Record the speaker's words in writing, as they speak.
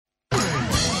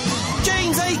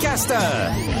Acaster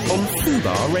on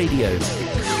Fubar Radio.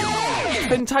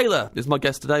 Finn Taylor is my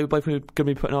guest today. We're both going to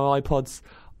be putting our iPods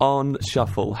on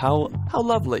shuffle. How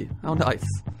lovely. How nice.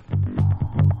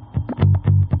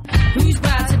 Who's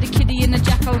bad to the kiddie in the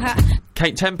jackal hat?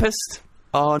 Kate Tempest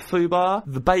on Fubar.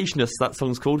 The Beigeness, that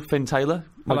song's called. Finn Taylor,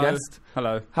 my guest.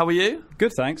 Hello. How are you?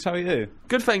 Good, thanks. How are you?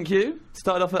 Good, thank you.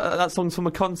 Started off, that song's from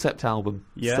a concept album.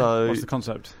 Yeah, so, what's the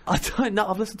concept? I don't know.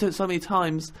 I've listened to it so many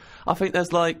times. I think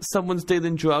there's like someone's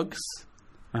dealing drugs,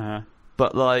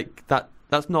 but like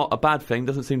that's not a bad thing.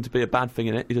 Doesn't seem to be a bad thing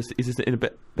in it. He's just in a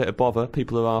bit of bother.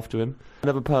 People are after him.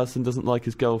 Another person doesn't like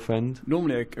his girlfriend.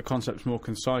 Normally a concept's more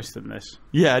concise than this.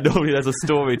 Yeah, normally there's a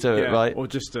story to it, right? Or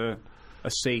just a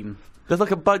scene. There's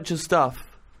like a bunch of stuff.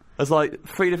 There's like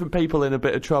 3 different people in a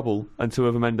bit of trouble and 2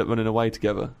 of them end up running away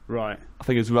together. Right. I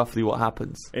think it's roughly what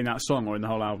happens. In that song or in the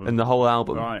whole album? In the whole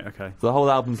album. Right, okay. The whole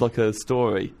album's like a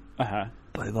story. Uh-huh.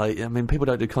 But like, I mean, people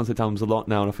don't do concept albums a lot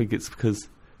now, and I think it's because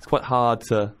it's quite hard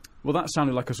to... Well, that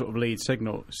sounded like a sort of lead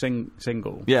single.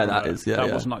 Yeah, that is, yeah.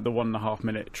 That wasn't like the 1.5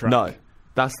 minute track. No.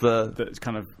 That's that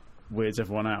kind of weirds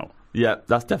everyone out. Yeah,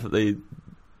 that's definitely...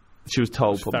 She was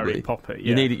told it's probably. Very poppy,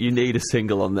 yeah. You need a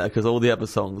single on there because all the other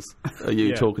songs are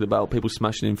you talking about people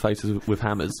smashing in faces with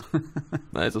hammers.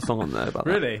 There's a song on there about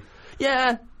that. Really?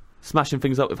 Yeah. Smashing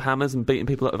things up with hammers and beating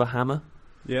people up with a hammer.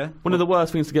 Yeah. One of the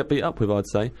worst things to get beat up with, I'd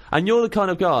say. And you're the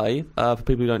kind of guy, for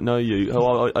people who don't know you,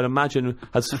 who I'd imagine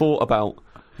has thought about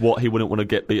what he wouldn't want to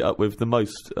get beat up with the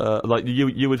most. Like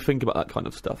you would think about that kind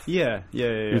of stuff. Yeah.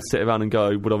 You'd sit around and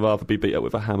go, would I rather be beat up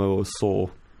with a hammer or a saw?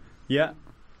 Yeah.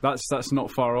 That's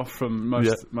not far off from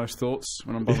most thoughts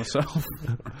when I'm by myself.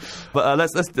 But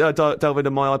let's delve into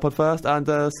my iPod first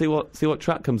and see what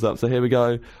track comes up. So here we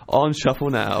go on shuffle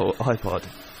now. iPod.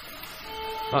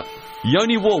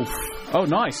 Yoni Wolf. Oh,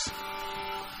 nice.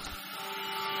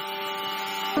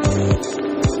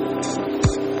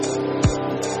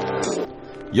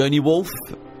 Yoni Wolf,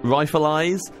 Rifle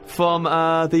Eyes, from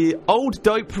the Old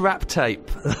Dope Rap Tape.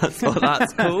 That's what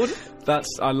that's called.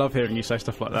 I love hearing you say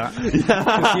stuff like that.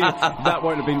 That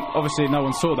won't have been... Obviously, no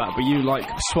one saw that, but you,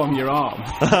 swung your arm.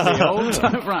 The Old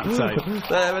Dope Rap Tape.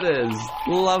 There it is.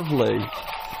 Lovely.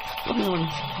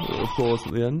 Little applause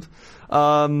at the end.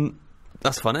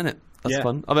 That's fun, isn't it? That's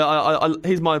fun. I mean,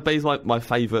 he's my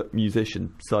favourite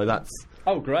musician, so that's...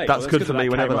 Oh, great. That's good for me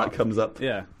whenever that comes up.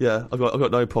 Yeah. Yeah, I've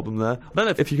got no problem there. I don't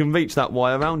know if you can reach that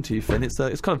wire around to you, Finn. It's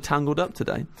kind of tangled up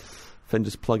today. Finn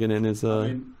just plugging in his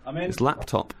his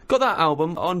laptop. Got that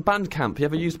album on Bandcamp. You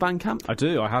ever used Bandcamp? I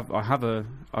do.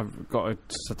 I've got a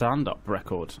stand-up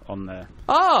record on there.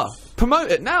 Ah, promote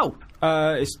it now.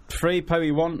 It's free. Pay what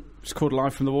you want. It's called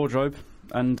Live from the Wardrobe,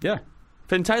 and yeah,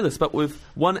 Finn Taylor, but with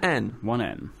one N. One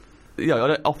N. Yeah, I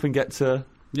don't often get to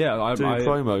do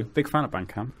promo. Big fan of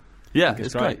Bandcamp. Yeah,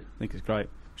 it's great. I think it's great.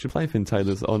 Should play Finn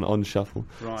Taylor's on shuffle.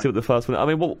 Right. See what the first one. I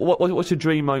mean, what's your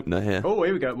dream opener here? Oh,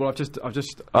 here we go. Well, I've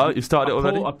just. Oh, you started it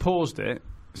already. I paused it.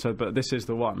 But this is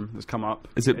the one that's come up.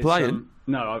 Is it playing?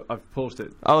 No, I've paused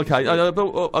it. Oh, okay.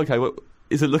 Okay. Well,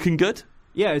 is it looking good?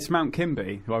 Yeah, it's Mount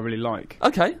Kimby, who I really like.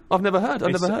 Okay, I've never heard.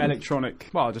 It's electronic.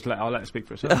 Well, I'll let it speak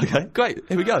for itself. Okay, great.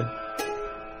 Here we go.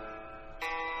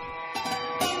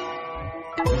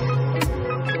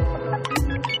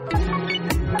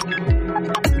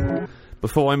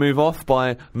 Before I move off,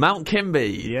 by Mount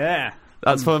Kimby. Yeah.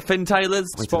 That's for Finn Taylor's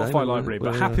Spotify library,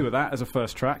 but happy with that as a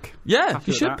first track. Yeah,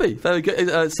 you should be. Very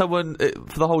good. Someone,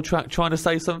 for the whole track, trying to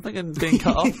say something and being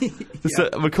cut off.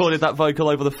 Recorded that vocal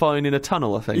over the phone in a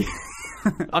tunnel, I think.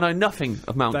 I know nothing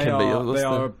of Mount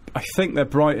Kimby. I think they're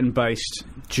Brighton-based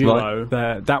duo.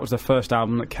 Right. That was the first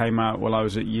album that came out while I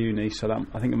was at uni, so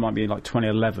I think it might be like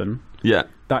 2011. Yeah.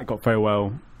 That got very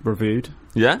well reviewed.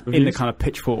 Yeah? In the kind of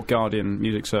Pitchfork Guardian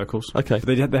music circles. Okay.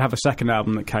 They have a second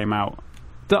album that came out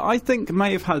that I think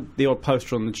may have had the odd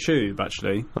poster on the Tube,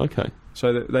 actually. Okay.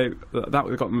 So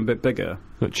that got them a bit bigger.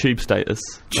 Got Tube status.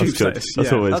 Tube status.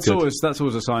 That's always good. That's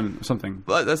always a sign of something.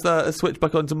 Right, let's switch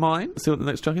back onto mine. See what the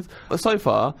next track is. So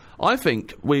far, I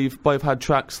think we've both had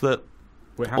tracks that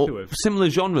we're happy with. Similar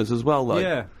genres as well, though.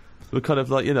 Yeah. We're kind of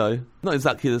like, not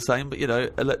exactly the same, but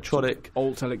electronic,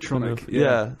 alt electronic. Kind of,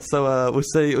 yeah. So we'll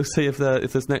see if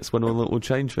this next one will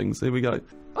change things. Here we go.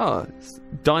 It's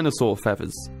Dinosaur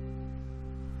Feathers.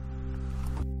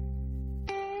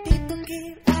 People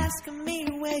keep asking me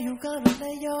where you gonna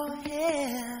lay your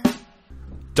head.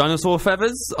 Dinosaur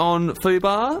Feathers on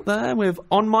Fubar there with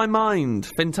On My Mind.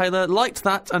 Finn Taylor liked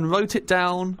that and wrote it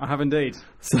down. I have indeed.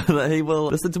 So that he will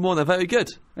listen to more. They're very good.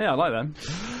 Yeah, I like them.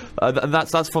 And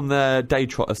that's from their Day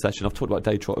Trotter session. I've talked about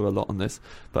Day Trotter a lot on this,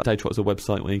 but Day Trotter is a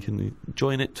website where you can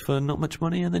join it for not much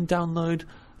money and then download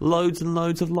loads and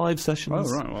loads of live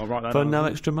sessions. Oh, right, well, I'll write that for down. no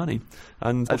extra money.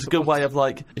 And it's a good way of,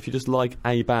 like, if you just like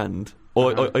a band,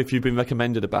 or if you've been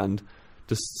recommended a band,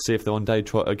 just see if they're on day,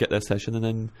 try to get their session, and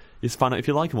then you just find out if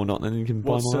you like them or not, and then you can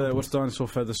buy more. What's Dinosaur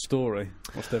Feather's story?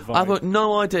 What's their vibe? I've got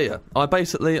no idea. I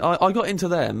got into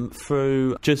them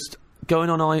through just going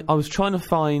on. I was trying to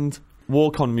find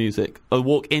walk-in music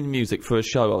for a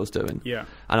show I was doing. Yeah.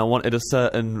 And I wanted a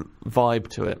certain vibe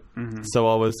to it. Mm-hmm. So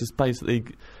I was just basically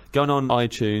going on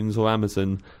iTunes or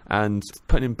Amazon and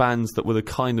putting in bands that were the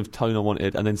kind of tone I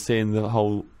wanted, and then seeing the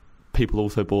whole people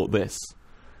also bought this,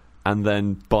 and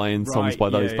then buying songs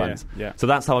by those bands. Yeah. So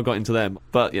that's how I got into them.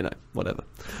 But, you know, whatever.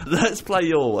 Let's play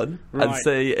your one and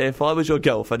see if I was your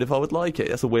girlfriend, if I would like it.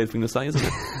 That's a weird thing to say, isn't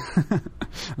it?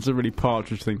 That's a really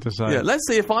Partridge thing to say. Yeah, let's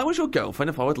see if I was your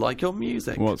girlfriend, if I would like your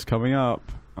music. What's coming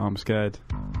up? I'm scared.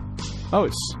 Oh,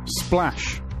 it's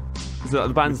Splash. Is that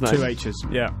the band's name? 2 H's,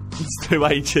 yeah. It's 2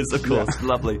 H's, of course. Yeah.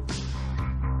 Lovely.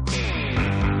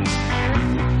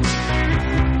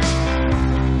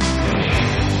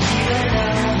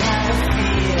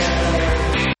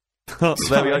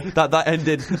 There we go. That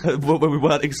ended when we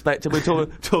weren't expecting. We were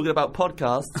talking about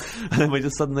podcasts, and then we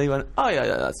just suddenly went, "Oh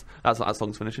yeah, that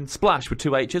song's finishing." Splash with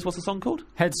 2 H's. What's the song called?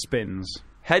 Head Spins.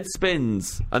 Head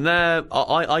Spins. And there,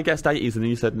 I guessed 80s, and then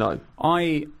you said no.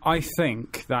 I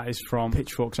think that is from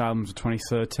Pitchfork's albums of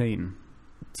 2013.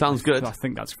 Sounds good. I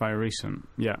think that's very recent.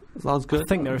 Yeah. Sounds good. I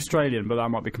think they're Australian, but that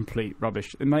might be complete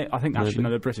rubbish. I think actually, no,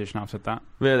 they're British now. I've said that.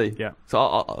 Really? Yeah.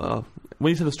 So when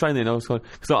you said Australian, I was going,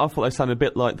 because I thought they sounded a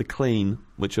bit like The Clean,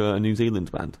 which are a New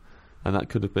Zealand band, and that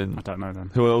could have been. I don't know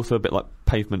them. Who are also a bit like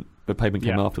Pavement, but Pavement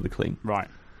came after The Clean. Right.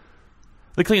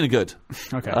 The Clean are good.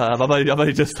 Okay. I've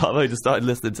only just started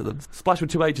listening to them. Splash with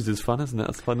 2 H's is fun, isn't it?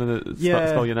 It's fun, isn't it?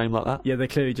 Spell your name like that. Yeah, they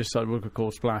clearly just started what we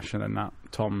call Splash, and then that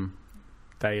Tom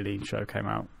Daly show came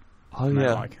out. Oh,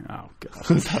 yeah. Like, oh, God.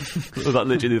 Was that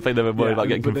literally the thing they were worried about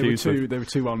getting confused with? They were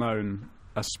too well known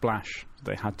as Splash.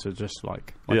 They had to just,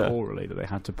 orally, that they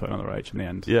had to put another H in the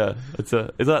end. Yeah. Is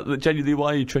that genuinely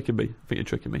why are you tricking me? I think you're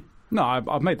tricking me. No,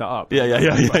 I've made that up. Yeah.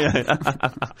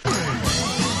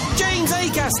 James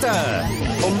Acaster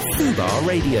on Fubar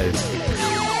Radio.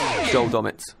 Joel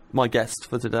Dommett, my guest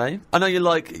for today. I know you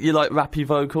like rappy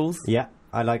vocals. Yeah,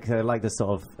 I like the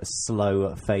sort of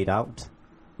slow fade out.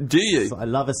 Do you? So I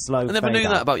love a slow fade out. I never knew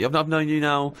that about you. I've known you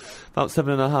now about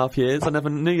 7.5 years. I never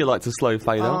knew you liked a slow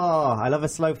fade out. Oh, I love a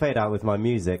slow fade out with my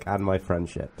music and my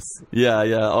friendships. Yeah.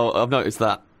 Oh, I've noticed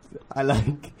that. I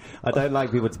don't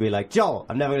like people to be like, Joel,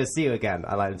 I'm never going to see you again.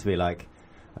 I like them to be like,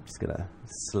 I'm just going to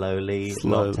slowly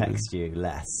not text you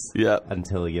less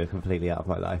until you're completely out of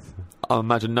my life. I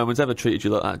imagine no one's ever treated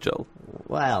you like that, Joel.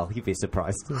 Well, you'd be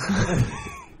surprised.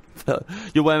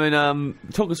 You're wearing,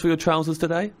 talk us through your trousers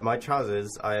today. My trousers,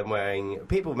 I am wearing,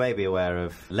 people may be aware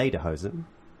of lederhosen.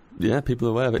 Yeah, people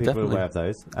are aware of it, people definitely. Are aware of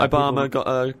those. Obama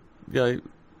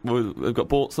got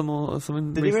bought some or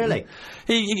something. Did recently.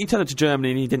 he really? He turned it to Germany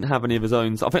and he didn't have any of his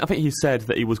own. So I think he said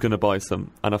that he was going to buy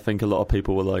some, and I think a lot of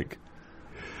people were like,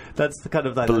 that's the kind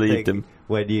of like believed thing him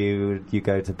when you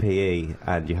go to PE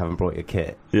and you haven't brought your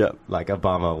kit. Yeah, like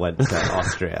Obama went to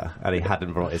Austria and he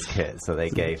hadn't brought his kit, so they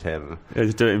gave him. Yeah,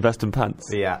 just do it in vest and pants.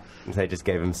 Yeah, they just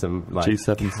gave him some like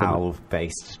G7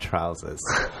 cow-based trousers.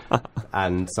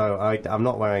 And so I'm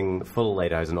not wearing full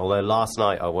lederhosen. Although last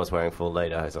night I was wearing full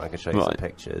lederhosen. I can show you some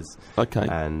pictures. Okay,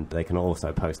 and they can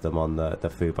also post them on the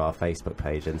Fubar Facebook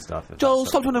page and stuff. Joel,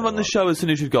 stop trying to run the show as soon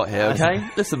as you've got here. Okay,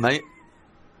 listen, mate.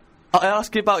 I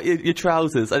ask you about your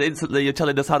trousers, and instantly you're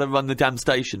telling us how to run the damn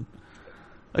station.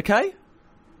 Okay?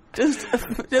 Just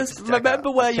remember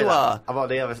where you are. I'm on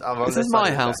the other. This is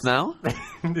my house now.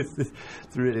 It's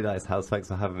a really nice house. Thanks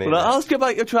for having me. Well, I ask you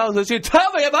about your trousers. You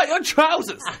tell me about your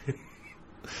trousers.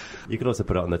 You can also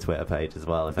put it on the Twitter page as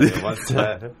well if anyone wants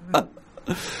to.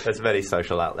 There's many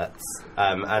social outlets,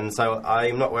 and so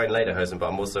I'm not wearing lederhosen, but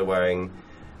I'm also wearing.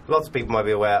 Lots of people might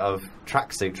be aware of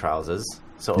tracksuit trousers,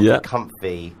 sort of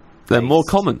comfy. They're more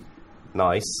common.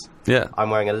 Nice. Yeah. I'm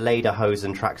wearing a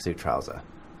lederhosen tracksuit trouser.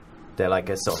 They're like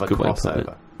a sort of a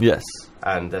crossover. Yes.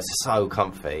 And they're so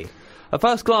comfy. At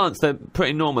first glance, they're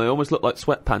pretty normal. They almost look like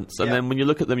sweatpants. And then when you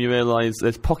look at them, you realise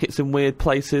there's pockets in weird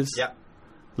places. Yeah.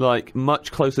 Like,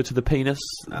 much closer to the penis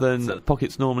than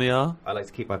pockets normally are. I like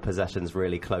to keep my possessions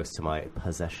really close to my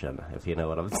possession, if you know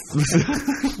what I'm saying.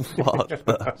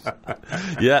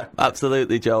 Yeah,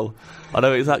 absolutely, Joel. I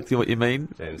know exactly what you mean.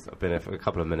 James, I've been here for a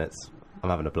couple of minutes. I'm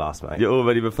having a blast, mate. You're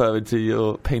already referring to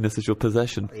your penis as your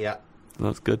possession. Yeah.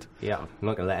 That's good. Yeah, I'm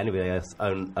not going to let anybody else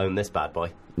own this bad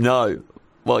boy. No.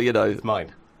 Well, you know. It's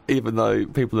mine. Even though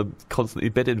people are constantly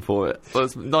bidding for it. Well,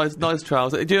 it's nice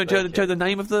trousers. Do you know the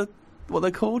name of the what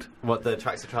they're called? What, the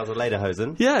tracksuit trouser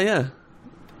lederhosen? Yeah.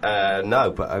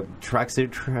 No, but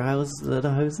tracksuit trouser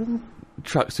lederhosen?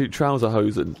 Tracksuit trouser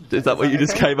hosen. Is that what you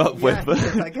just came up with?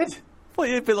 Is that good? Well,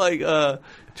 you'd be like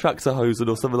traxer hosen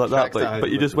or something like that,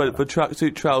 but you just went for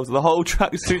tracksuit trouser, the whole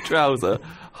tracksuit trouser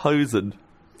hosen.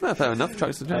 No, fair enough.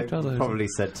 Tracksuit trouser hosen. Probably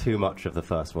said too much of the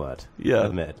first word. Yeah,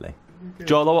 admittedly.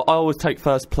 Joel, I always take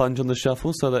first plunge on the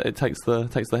shuffle so that it takes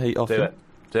the heat off.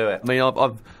 Do it. I mean,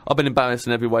 I've been embarrassed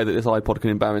in every way that this iPod can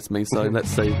embarrass me. So let's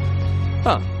see.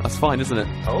 Oh, that's fine, isn't it?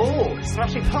 Oh,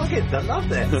 Smashing Pumpkins! I love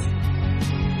this.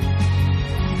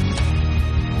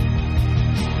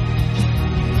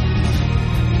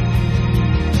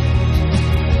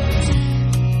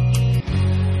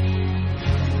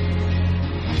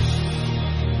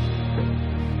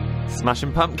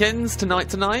 Smashing Pumpkins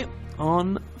tonight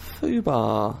on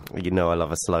Fubar. You know I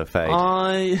love a slow fade.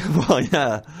 Well,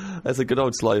 yeah, that's a good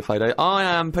old slow fade. I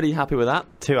am pretty happy with that.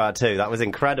 2 out of 2. That was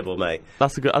incredible, mate.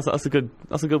 That's a good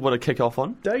one to kick off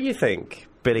on. Don't you think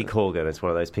Billy Corgan is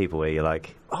one of those people where you're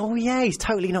like, oh yeah, he's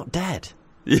totally not dead?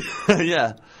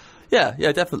 Yeah,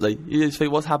 definitely. You just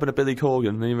think, what's happened to Billy Corgan?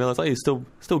 And you realise, he's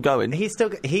still going. He's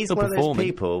one of those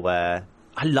people where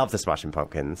I love the Smashing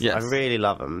Pumpkins. Yes. I really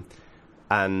love them.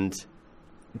 And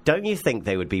don't you think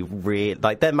they would be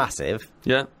they're massive?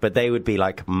 Yeah. But they would be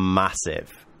like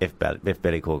massive if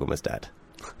Billy Corgan was dead.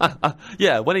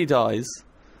 Yeah, when he dies.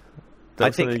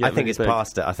 I think it's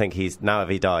past it. I think if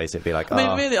he dies, it'd be like. I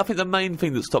mean, really, I think the main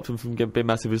thing that stopped him from being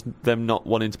massive is them not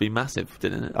wanting to be massive,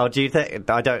 didn't it? Oh, do you think?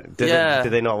 I don't. Do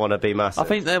they not want to be massive? I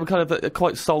think they were kind of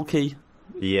quite sulky.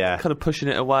 Yeah. Kind of pushing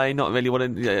it away, not really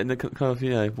wanting. Yeah, and kind of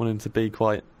wanting to be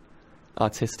quite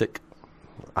artistic.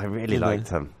 I really liked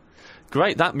them.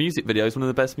 Great, that music video is one of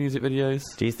the best music videos.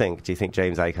 Do you think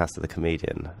James Acaster, the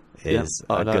comedian, is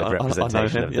a good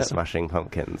representation of the Smashing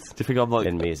Pumpkins? Do you think I'm like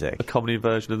in music? A comedy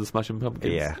version of the Smashing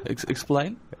Pumpkins? Yeah.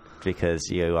 Explain. Because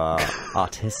you are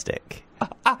artistic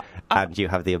and you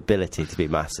have the ability to be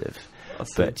massive,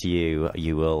 but you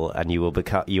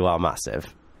are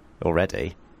massive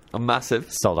already. I'm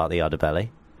massive. Sold out the underbelly.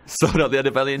 Sold out the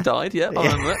underbelly and died, yeah,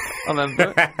 I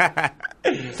remember it.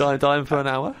 Dying for an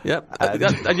hour, yep. And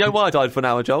you know why I died for an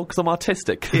hour, Joel? Because I'm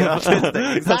artistic. You're artistic,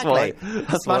 exactly. That's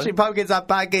why. Smashing Pumpkins have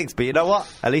bad gigs, but you know what?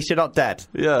 At least you're not dead.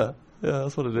 Yeah,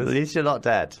 that's what it is. At least you're not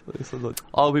dead.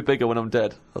 I'll be bigger when I'm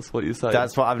dead. That's what you say.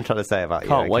 That's what I'm trying to say about you.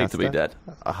 Can't wait to be dead.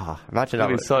 Imagine that.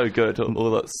 It'd be so good,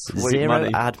 all that sweet Zero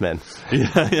money. admin.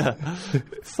 Yeah.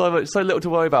 So little to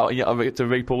worry about, and yet I get to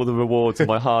reap all the rewards of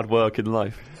my hard work in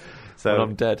life. So when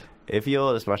I'm dead. If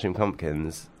you're the Smashing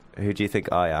Pumpkins, who do you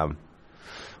think I am?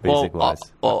 Music-wise?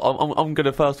 I'm going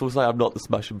to first of all say I'm not the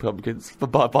Smashing Pumpkins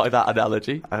by that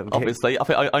analogy. Okay. Obviously, I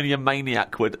think only a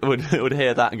maniac would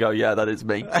hear that and go, "Yeah, that is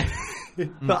me."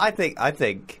 But I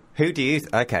think. Who do you?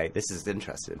 Okay, this is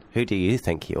interesting. Who do you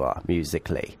think you are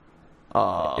musically?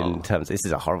 In terms, this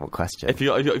is a horrible question. If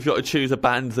you got to choose a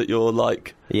band that you're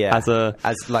like, as not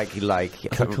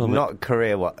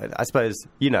career. What I suppose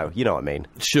you know what I mean.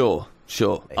 Sure.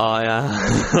 I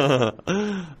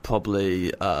am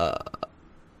probably. I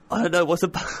don't know.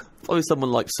 Probably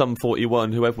someone like Sum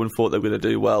 41, who everyone thought they were going to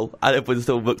do well, and everyone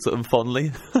still looks at them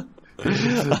fondly.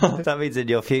 That means in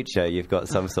your future you've got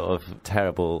some sort of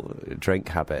terrible drink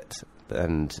habit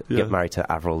and get married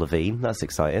to Avril Lavigne. That's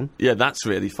exciting. Yeah, that's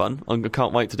really fun. I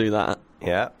can't wait to do that.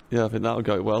 Yeah, I think that'll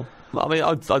go well. I mean,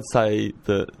 I'd say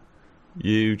that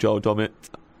you, Joel Dommett,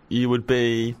 you would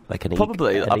be like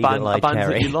probably a band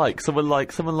that you like. Someone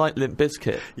like Limp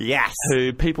Bizkit. Yes,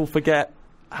 who people forget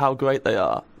how great they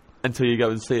are until you go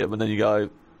and see them, and then you go,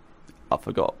 I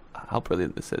forgot how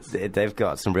brilliant this is. They've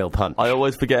got some real punch. I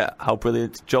always forget how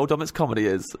brilliant Joel Dommett's comedy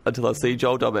is until I see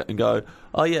Joel Dommett and go,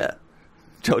 oh yeah,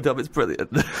 Joel Dommett's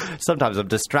brilliant. Sometimes I'm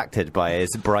distracted by his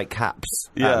bright caps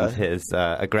and his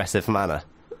aggressive manner.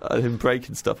 Him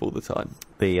breaking stuff all the time.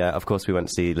 Of course, we went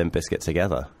to see Limp Bizkit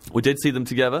together. We did see them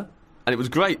together, and it was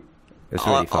great. It was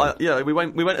really fun.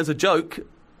 We went as a joke.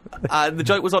 And the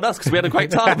joke was on us because we had a great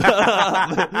time.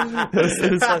 it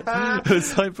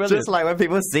was so brilliant. Just like when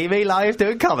people see me live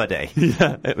doing comedy.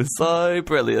 Yeah, it was so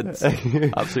brilliant.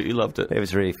 Absolutely loved it. It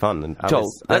was really fun. And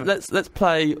Joel, let's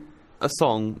play a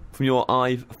song from your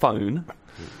iPhone.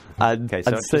 Okay,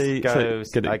 so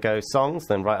I go songs,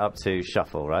 then right up to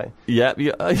shuffle, right? Yeah.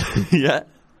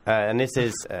 And this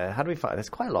is how do we find? There's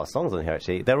quite a lot of songs on here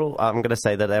actually. I'm going to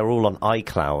say that they're all on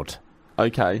iCloud.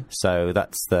 Okay. So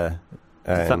that's the.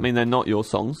 Does that mean they're not your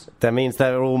songs? That means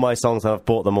they're all my songs and I've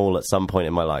bought them all at some point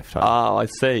in my lifetime. Oh, I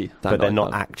see. But they're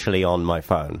not actually on my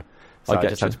phone. So I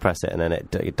just have to press it and then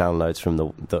it downloads from the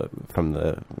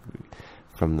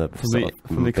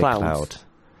cloud.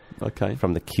 Okay.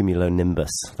 From the cumulonimbus,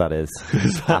 that is.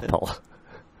 Apple.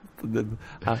 The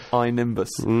iNimbus.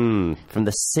 From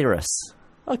the cirrus.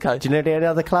 Okay. Do you know any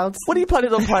other clouds? What are you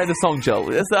planning on playing the song,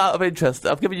 Joel? It's out of interest.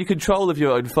 I've given you control of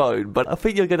your own phone, but I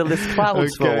think you're going to list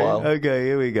clouds for a while. Okay,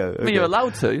 here we go. I mean, you're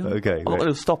allowed to. Okay. I'm not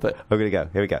going to stop it. I'm going to go.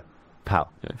 Here we go. Pow.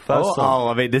 Okay, first song.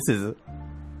 I mean, this is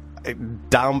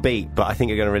downbeat, but I think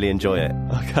you're going to really enjoy it.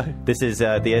 Okay. This is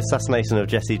The Assassination of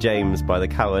Jesse James by the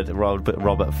coward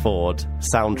Robert Ford,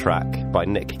 soundtrack by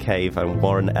Nick Cave and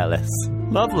Warren Ellis.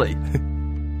 Lovely.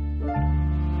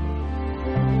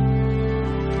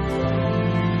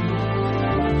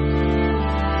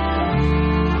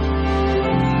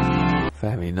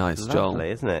 Very nice, Joel.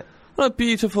 Lovely, isn't it? What a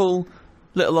beautiful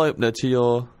little opener to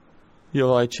your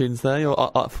iTunes there, your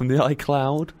from the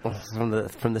iCloud.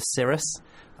 From the cirrus.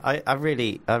 I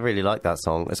really like that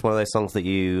song. It's one of those songs that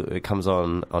it comes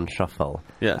on shuffle.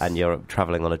 Yes. And you're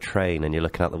travelling on a train and you're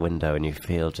looking out the window and you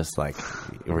feel just like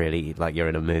really like you're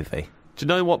in a movie. Do you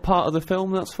know what part of the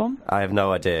film that's from? I have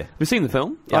no idea. Have you seen the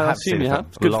film? Yeah, I have assume seen you it have.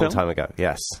 It's a good a long film. time ago.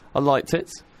 Yes. I liked it.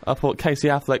 I thought Casey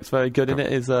Affleck's very good in it.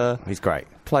 He's great.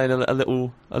 Playing a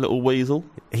little weasel.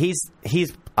 He's.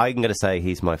 I'm going to say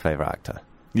he's my favourite actor.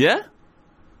 Yeah.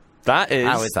 That is.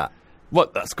 How is that?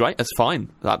 Well, that's great. That's fine.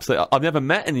 Absolutely. I've never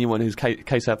met anyone who's Casey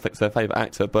Affleck's their favourite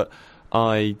actor, but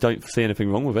I don't see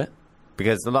anything wrong with it.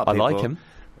 Because a lot of people, I like him.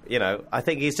 You know, I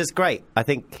think he's just great. I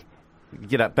think,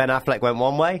 Ben Affleck went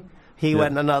one way, he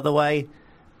went another way,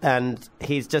 and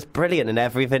he's just brilliant in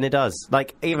everything he does.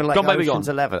 Like, even like Ocean's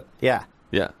 11. Yeah.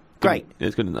 Yeah. Great. Yeah,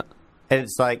 it's good in that. And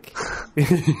it's like...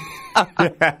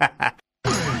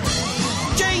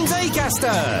 James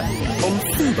Acaster on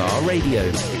Fubar Radio.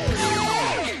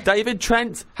 David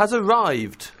Trent has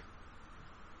arrived.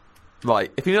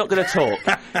 Right, if you're not going to talk,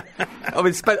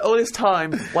 I've spent all this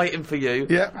time waiting for you,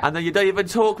 and then you don't even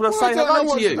talk when I say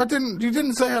hello to you. You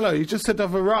didn't say hello. You just said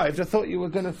I've arrived. I thought you were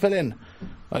going to fill in.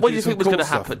 What do you think was going to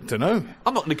happen? Don't know.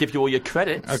 I'm not going to give you all your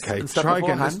credits. Okay, and stuff try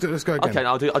again. beforehand. Let's go again. Okay,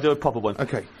 I'll do a proper one.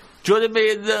 Okay. Joining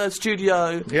me in the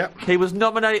studio, he was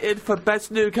nominated for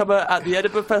Best Newcomer at the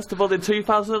Edinburgh Festival in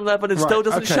 2011 and still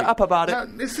doesn't shut up about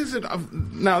it. This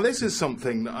is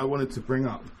something that I wanted to bring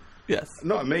up. Yes.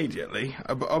 Not immediately,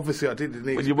 but obviously I did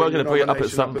need well, to you were going to bring it up at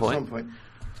some point.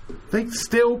 They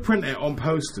still print it on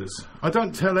posters. I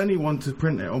don't tell anyone to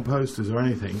print it on posters or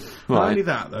anything. Right. Not only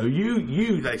that, though,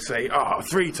 they say,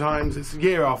 3 times, it's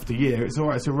year after year, it's all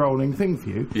right, it's a rolling thing for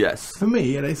you. Yes. For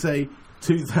me, they say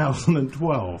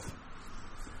 2012.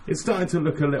 It's starting to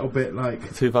look a little bit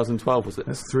like... 2012, was it?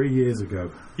 That's 3 years ago.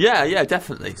 Yeah,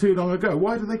 definitely. Too long ago.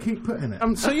 Why do they keep putting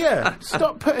it?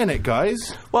 Stop putting it, guys.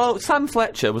 Well, Sam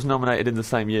Fletcher was nominated in the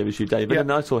same year as you, David,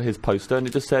 and I saw his poster, and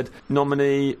it just said,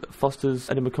 nominee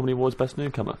Foster's Edinburgh Comedy Awards Best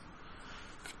Newcomer.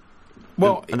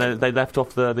 Well... And then they left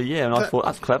off the year, and I thought,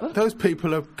 that's clever. Those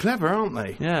people are clever, aren't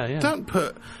they? Yeah. Don't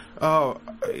put...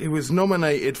 he was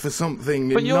nominated for something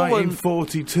in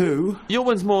 1942. Your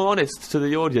one's more honest to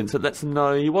the audience. It lets them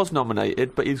know he was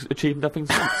nominated, but he's achieved nothing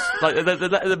since. Like, they're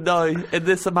letting them know in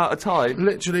this amount of time.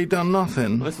 Literally done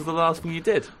nothing. This is the last thing you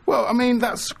did. Well, I mean,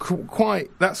 that's quite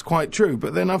true.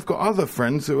 But then I've got other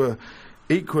friends who are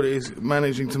equally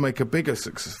managing to make a bigger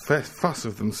fuss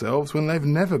of themselves when they've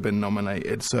never been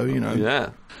nominated. So, Yeah.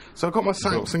 So I've got my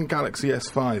Samsung Galaxy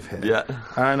S5 here. Yeah.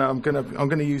 And I'm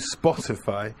gonna use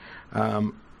Spotify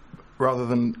rather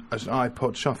than an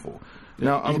iPod Shuffle.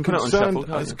 Now, I'm concerned.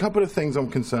 There's a couple of things I'm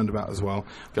concerned about as well.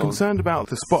 Concerned about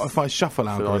the Spotify Shuffle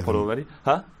algorithm. iPod already?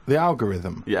 Huh? The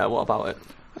algorithm. Yeah. What about it?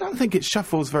 I don't think it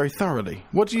shuffles very thoroughly.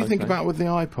 What do you think about with the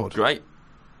iPod? Great.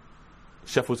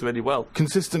 Shuffles really well.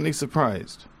 Consistently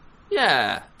surprised.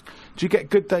 Yeah. Do you get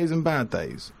good days and bad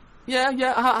days? Yeah.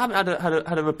 I haven't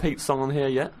had a repeat song on here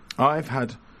yet.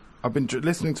 I've been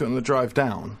listening to it on the drive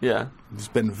down. Yeah. There's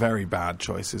been very bad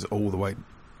choices all the way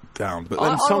down. But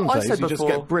then some days you just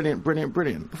get brilliant.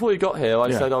 Before you got here,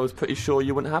 I said I was pretty sure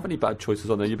you wouldn't have any bad choices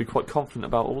on there. You'd be quite confident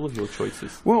about all of your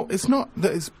choices. Well, it's not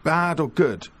that it's bad or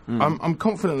good. I'm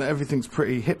confident that everything's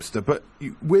pretty hipster, but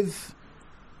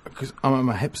because I'm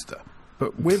a hipster.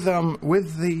 But with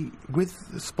the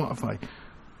Spotify,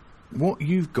 what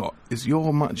you've got is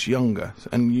you're much younger,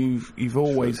 and you've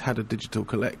always had a digital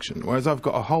collection, whereas I've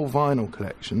got a whole vinyl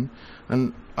collection,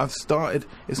 and I've started.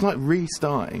 It's like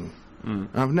restarting. And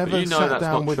I've never sat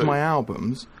down with my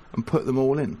albums and put them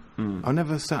all in. I've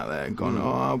never sat there and gone,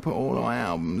 I'll put all my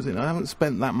albums in. I haven't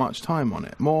spent that much time on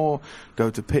it. More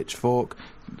go to Pitchfork,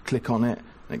 click on it,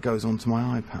 and it goes onto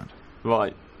my iPad.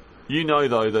 Right. You know,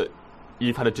 though, that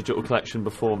you've had a digital collection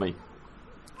before me.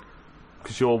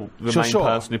 because you're the main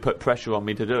person who put pressure on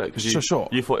me to do it. Because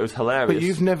you thought it was hilarious. But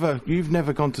you've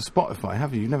never gone to Spotify,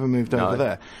 have you? You've never moved over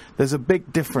there. There's a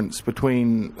big difference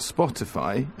between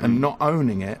Spotify and not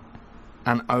owning it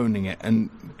and owning it. And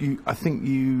I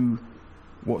think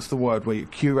what's the word where you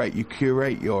curate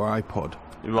your iPod.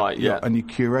 Right, yeah. And you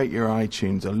curate your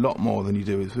iTunes a lot more than you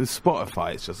do with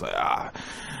Spotify. It's just like,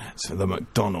 it's the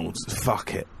McDonald's,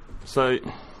 fuck it. So,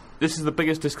 this is the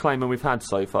biggest disclaimer we've had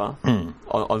so far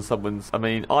on someone's... I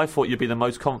mean, I thought you'd be the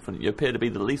most confident. You appear to be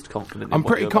the least confident. I'm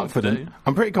pretty confident.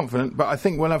 I'm pretty confident, but I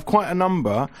think we'll have quite a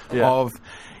number of...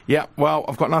 Yeah, well,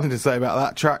 I've got nothing to say about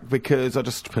that track because I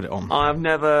just put it on. I've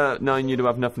never known you to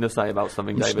have nothing to say about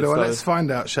something, David. Well, let's find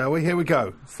out, shall we? Here we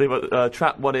go. See what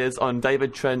track one is on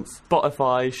David Trent's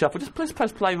Spotify Shuffle. Just please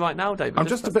press play right now, David. I'm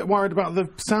just a bit worried about the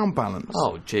sound balance.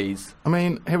 Oh, jeez. I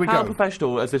mean, here we go. How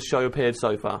professional has this show appeared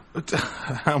so far?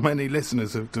 How many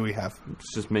listeners do we have?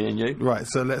 It's just me and you. Right,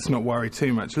 so let's not worry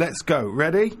too much. Let's go.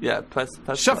 Ready? Yeah, press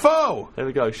Shuffle! There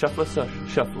we go.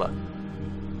 Shuffler.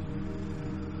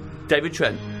 David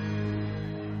Trent.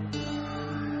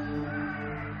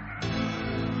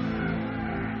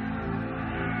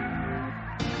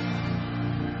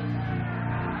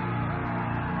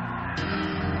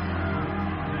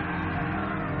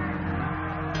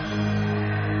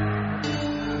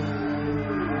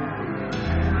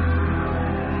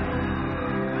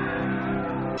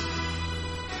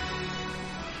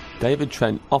 David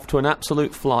Trent off to an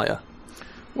absolute flyer.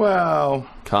 Well,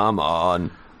 come on.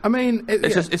 I mean,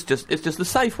 it's just the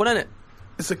safe one, isn't it?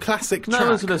 It's a classic track. No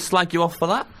one's going to slag you off for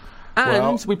that.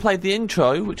 And we played the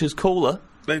intro, which is cooler.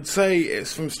 They'd say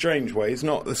it's from Strange Ways,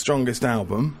 not the strongest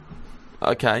album.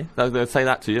 Okay, they'll say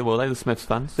that to you. Well, they're the Smiths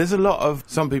fans. There's a lot of...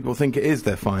 Some people think it is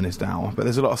their finest hour, but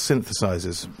there's a lot of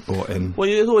synthesizers brought in. Well,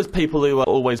 there's always people who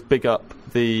always big up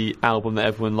the album that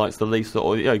everyone likes the least,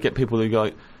 or get people who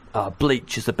go...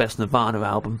 Bleach is the best Nirvana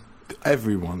album.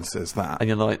 Everyone says that. And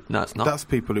you're like, no, it's not. That's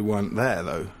people who weren't there,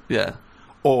 though. Yeah.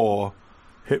 Or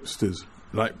hipsters,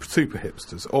 like super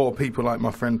hipsters. Or people like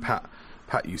my friend Pat.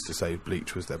 Pat used to say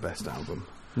Bleach was their best album.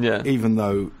 Yeah. Even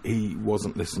though he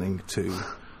wasn't listening to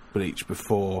Bleach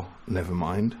before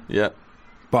Nevermind. Yeah.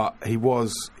 But he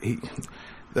was...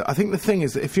 I think the thing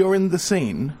is that if you're in the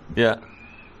scene... Yeah.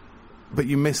 But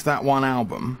you miss that one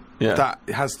album... Yeah. That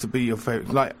has to be your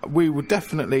favourite. Like, we would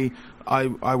definitely... I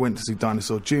went to see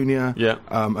Dinosaur Jr. Yeah.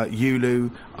 At Ulu.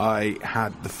 I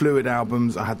had the Fluid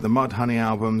albums. I had the Mudhoney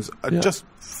albums. I just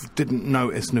didn't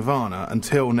notice Nirvana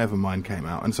until Nevermind came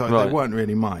out. And so they weren't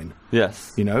really mine.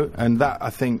 Yes. You know? And that, I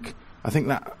think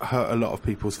that hurt a lot of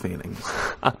people's feelings.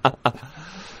 But,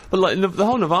 like, the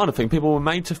whole Nirvana thing, people were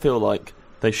made to feel like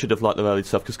they should have liked the early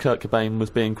stuff because Kurt Cobain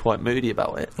was being quite moody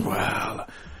about it. Well...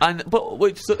 But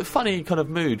it's a funny kind of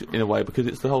mood in a way because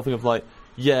it's the whole thing of like,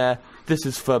 yeah, this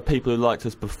is for people who liked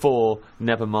us before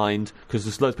Nevermind, because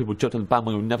there's loads of people jumped on the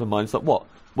bandwagon with Nevermind. It's like, what?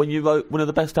 When you wrote one of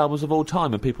the best albums of all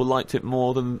time and people liked it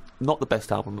more than not the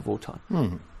best album of all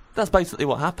time. That's basically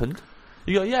what happened.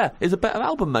 You go, yeah, it's a better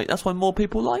album, mate. That's why more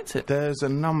people liked it. There's a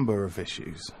number of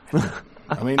issues.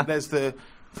 I mean,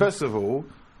 first of all,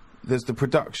 there's the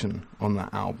production on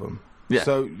that album. Yeah.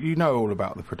 So you know all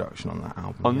about the production on that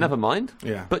album. Oh, Nevermind?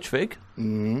 Yeah. Butch Vig?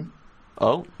 Mm-hmm.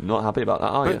 Oh, not happy about that,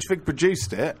 are you? Butch Vig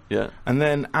produced it. Yeah. And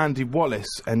then Andy Wallace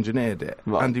engineered it.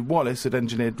 Right. Andy Wallace had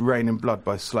engineered Rain and Blood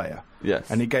by Slayer.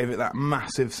 Yes. And he gave it that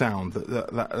massive sound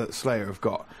that Slayer have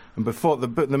got. And before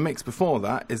the mix before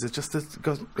that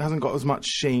hasn't got as much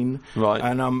sheen. Right.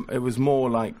 And it was more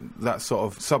like that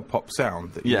sort of sub-pop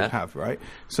sound that you would have, right?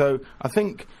 So I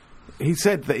think... He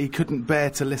said that he couldn't bear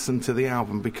to listen to the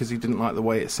album because he didn't like the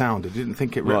way it sounded. He didn't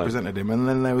think it represented him. And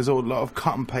then there was a lot of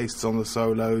cut and pastes on the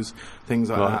solos,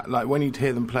 things like that. Like, when you'd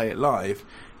hear them play it live,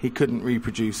 he couldn't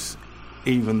reproduce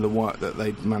even the work that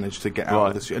they'd managed to get out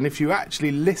of the studio. And if you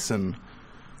actually listen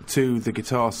to the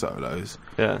guitar solos,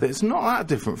 it's not that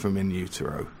different from In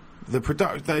Utero.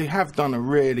 They have done a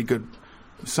really good...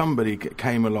 Somebody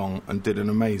came along and did an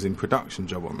amazing production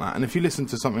job on that. And if you listen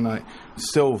to something like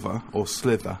Silver or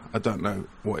Slither, I don't know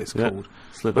what it's called,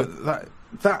 Slither. But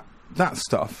that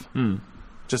stuff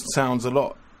just sounds a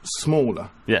lot smaller.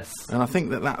 Yes. And I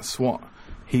think that's what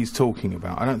he's talking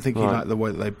about. I don't think he liked the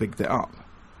way that they bigged it up.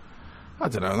 I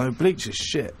don't know, though. Bleach is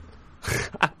shit.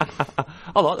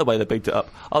 I like the way they bigged it up.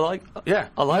 I like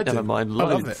Nevermind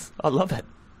loads. I love it.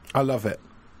 I love it.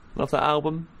 Love that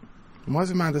album. Why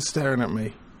is Amanda staring at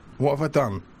me? What have I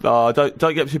done? Oh,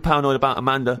 don't get too paranoid about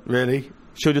Amanda. Really?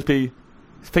 She'll just be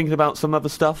thinking about some other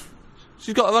stuff.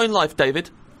 She's got her own life, David.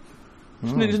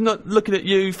 She's not looking at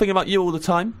you, thinking about you all the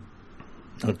time.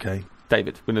 Okay.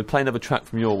 David, we're going to play another track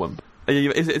from your one.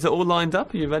 Is it all lined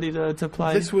up? Are you ready to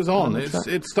play? This was on.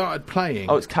 It started playing.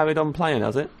 Oh, it's carried on playing,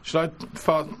 has it? Should I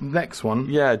fast next one?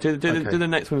 Yeah, do the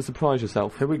next one and surprise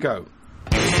yourself. Here we go.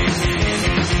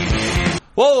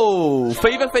 Whoa!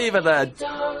 Fever there.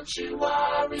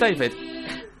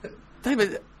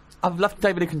 David, I've left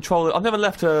David in control. I've never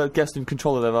left a guest in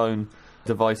control of their own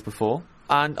device before.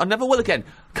 And I never will again.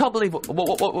 Can't believe what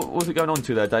was it going on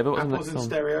to there, David? What was in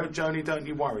stereo. Joni, don't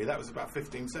you worry. That was about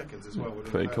 15 seconds as well.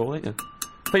 Pretty cool, ain't you?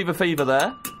 Fever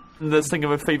there. The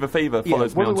singer of Fever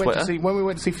follows me on Twitter. When we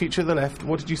went to see Future of the Left,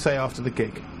 what did you say after the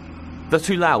gig? They're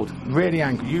too loud. Really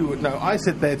angry. I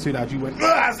said they're too loud. You went,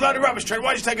 that's a load of rubbish, Trent.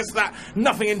 Why'd you take us to that?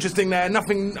 Nothing interesting there.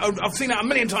 Nothing. I've seen that a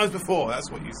million times before. That's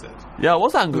what you said. Yeah, I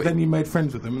was angry. But then you made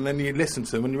friends with them, and then you listened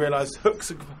to them, and you realised hooks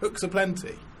are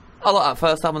plenty. I like that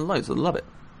first album loads. I love it.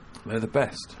 They're the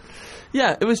best.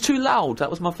 Yeah, it was too loud. That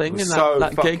was my thing in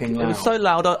that gig. Loud. It was so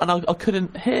loud, and I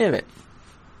couldn't hear it.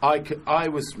 I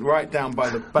was right down by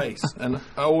the bass, and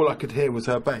all I could hear was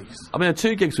her bass. I mean, I had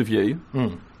 2 gigs with you,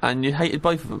 and you hated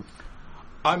both of them.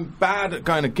 I'm bad at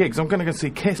going to gigs. I'm going to go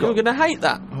see Kiss. You're going to hate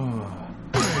that.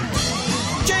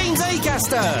 James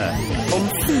Acaster on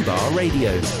Fubar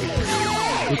Radio.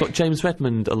 We've got James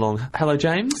Redmond along. Hello,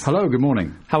 James. Hello, good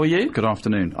morning. How are you? Good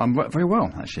afternoon. I'm very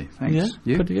well, actually. Thanks. Yeah,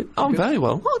 You? pretty good. I'm very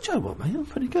well. Oh, Joe, well, mate, I'm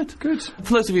pretty good. Good.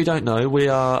 For those of you who don't know, we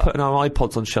are putting our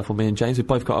iPods on shuffle, me and James. We've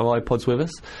both got our iPods with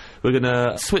us. We're going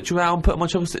to switch around, put them on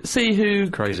shuffle, see who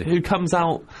comes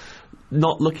out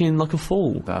not looking like a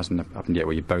fool. That hasn't happened yet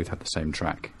where you both have the same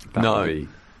track. That would be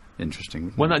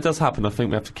interesting. When that does happen, I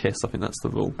think we have to kiss. I think that's the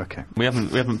rule. Okay. We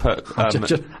haven't put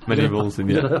many rules in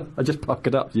yet. I just puck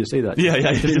it up. You see that? Yeah.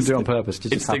 I didn't do it on purpose.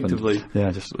 Just instinctively. Happened.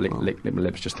 Yeah, just lick my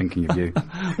lips just thinking of you.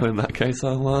 Well, in that case,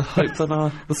 I'll hope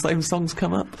that the same songs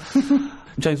come up.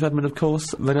 James Redmond, of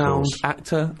course, renowned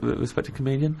actor, respected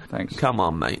comedian. Thanks. Come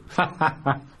on, mate.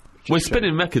 We're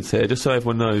spinning records here, just so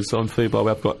everyone knows. On Fubar, we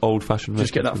have got old-fashioned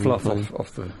records. Just get that fluff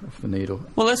off the needle.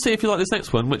 Well, let's see if you like this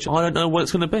next one, which I don't know what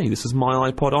it's going to be. This is my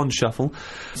iPod on shuffle,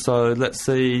 so let's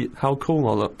see how cool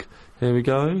I look. Here we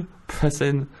go.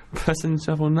 Pressing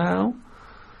shuffle now.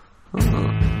 Oh,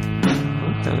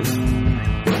 okay.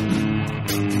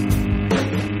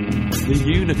 The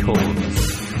Unicorns.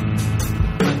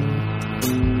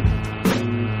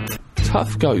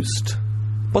 Tough Ghost.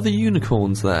 What are the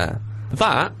Unicorns there?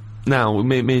 That. Now,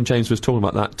 me and James was talking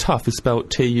about that. Tough is spelled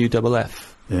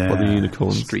Tuff. Yeah. For the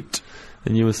Unicorns. Street.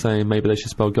 And you were saying maybe they should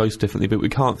spell ghost differently, but we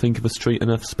can't think of a street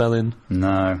enough spelling.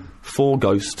 No. For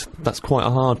ghost. That's quite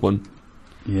a hard one.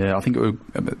 Yeah, I think it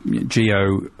would,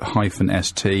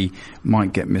 G-O-ST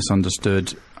might get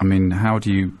misunderstood. I mean, how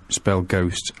do you spell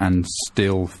ghost and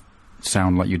still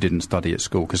sound like you didn't study at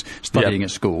school? Because studying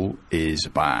at school is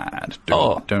bad.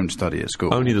 Don't study at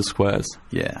school. Only the squares.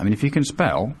 Yeah, I mean, if you can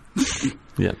spell...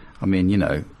 Yeah. I mean,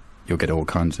 you'll get all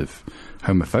kinds of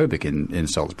homophobic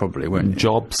insults probably, won't you?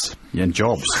 Jobs. Yeah, and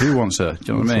jobs. Who wants do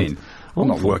you know what I mean? I'm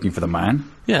not working for the man.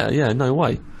 Yeah, no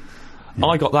way. Yeah.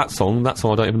 I got that song. I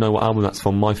don't even know what album that's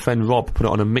from. My friend Rob put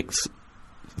it on a mix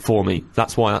for me.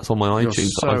 That's why that's on my iTunes.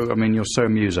 You're so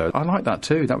muso. I like that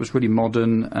too. That was really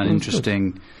modern and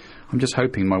interesting. Good. I'm just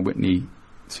hoping my Whitney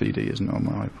CD isn't on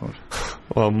my iPod.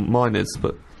 Well, mine is,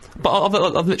 but I've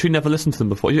literally never listened to them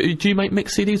before. Do you make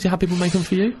mixed CDs? Do you have people make them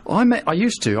for you? I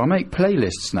used to. I make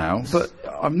playlists now, but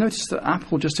I've noticed that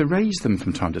Apple just erase them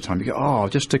from time to time. You go, I'll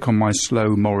just stick on my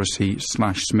slow Morrissey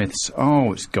 /Smiths.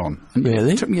 Oh, it's gone. And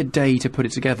really? It took me a day to put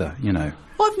it together,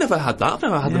 I've never had that. I've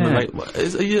never had them make...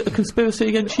 Are you a conspiracy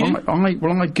against you? I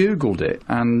Googled it,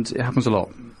 and it happens a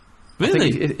lot. Really? I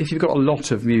think if you've got a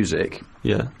lot of music...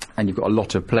 Yeah. And you've got a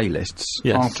lot of playlists,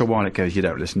 after a while it goes, you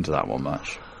don't listen to that one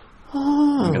much.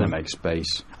 Oh. I'm going to make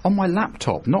space. On my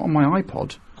laptop, not on my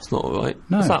iPod. That's not right.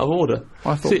 No. That's out of order.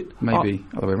 I thought maybe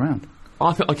other way around.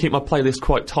 I think I keep my playlist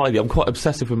quite tidy. I'm quite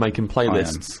obsessive with making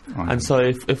playlists. I am. And so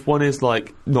if one is,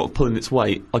 not pulling its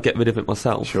weight, I get rid of it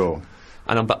myself. Sure.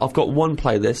 And I've got one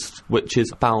playlist, which is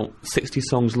about 60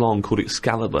 songs long, called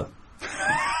Excalibur.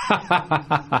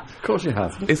 Of course you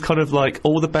have. It's kind of like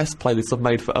all the best playlists I've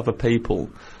made for other people.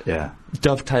 Yeah.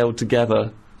 Dovetailed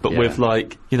together. But with,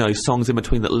 songs in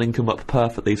between that link them up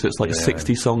perfectly, so it's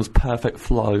 60 songs, perfect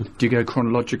flow. Do you go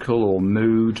chronological or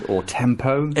mood or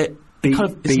tempo?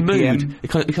 It's mood. It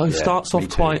kind of starts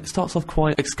off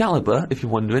quite Excalibur, if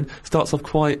you're wondering. Starts off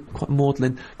quite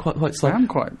maudlin, quite slow. I am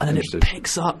quite and interested. Then it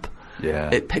picks up. Yeah.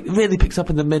 It really picks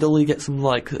up in the middle. You get some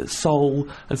soul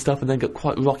and stuff, and then get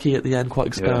quite rocky at the end, quite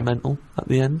experimental at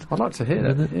the end. I'd like to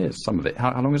hear that. Hear some of it.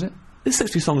 How long is it? It's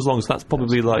 60 songs long, so that's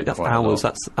probably that's hours.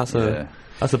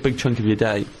 That's a big chunk of your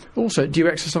day. Also, do you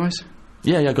exercise?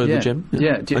 Yeah, I go to the gym.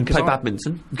 Yeah, and play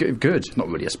badminton. Good. Not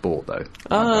really a sport though.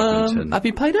 Badminton. Have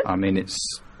you played it? I mean,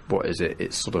 what is it?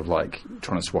 It's sort of like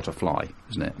trying to swat a fly,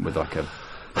 isn't it? With like a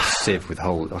sieve with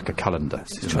like a colander.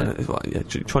 Trying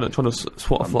to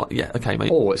swat a fly. Yeah, okay,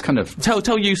 mate. Or it's kind of tell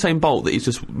Usain Bolt that he's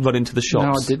just run into the shops.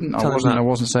 No, I didn't. I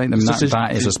wasn't saying them.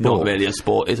 That is a sport. Not really a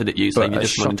sport, isn't it? Usain, you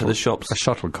just run into the shops. A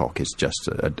shuttlecock is just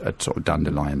a sort of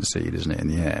dandelion seed, isn't it? In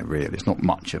the air, really. It's not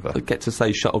much of a. I get to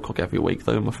say shuttlecock every week,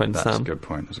 though, my friend Sam. That's a good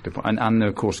point. And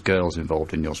of course, girls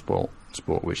involved in your sport,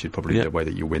 which is probably the way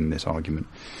that you win this argument.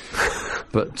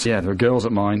 But yeah, there are girls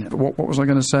at mine. What was I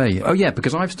going to say? Oh yeah,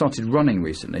 because I've started running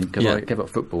recently because I gave up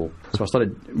football, so I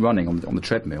started running on the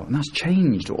treadmill, and that's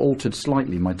changed or altered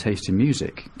slightly my taste in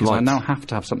music because I now have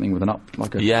to have something with an up,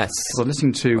 like a yes. Because I was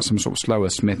listening to some sort of slower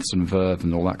Smiths and Verve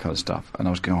and all that kind of stuff, and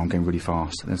I was going, I'm going really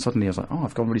fast, and then suddenly I was like,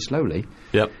 I've gone really slowly.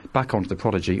 Yep. Back onto the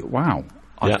Prodigy. Wow.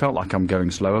 I felt like I'm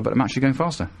going slower, but I'm actually going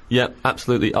faster. Yeah,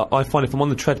 absolutely. I find if I'm on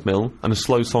the treadmill and a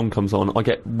slow song comes on, I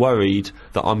get worried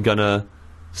that I'm going to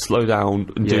slow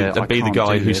down and be the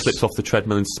guy who slips off the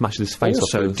treadmill and smashes his face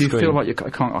off the screen. Do you feel like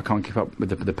I can't keep up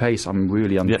with the pace? I'm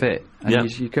really unfit. And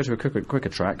you go to a quicker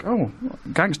track. Oh,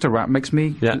 gangster rap makes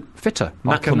me fitter.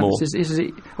 Macklemore.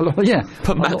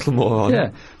 Put Macklemore on. Yeah,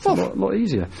 it's a lot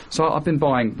easier. So I've been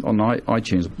buying on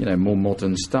iTunes, more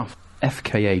modern stuff.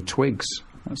 FKA Twigs.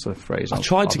 That's a phrase. I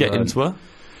tried to get into her.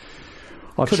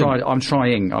 I'm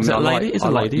trying. Is it a lady? Is it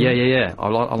a lady? Yeah. I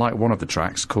like one of the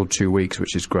tracks called 2 Weeks,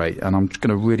 which is great, and I'm going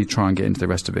to really try and get into the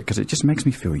rest of it because it just makes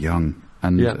me feel young.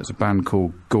 And there's a band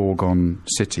called Gorgon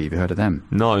City. Have you heard of them?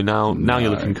 No. Now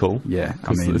you're looking cool. Yeah,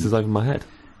 this is over my head.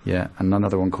 Yeah, and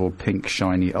another one called Pink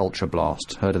Shiny Ultra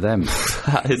Blast. Heard of them?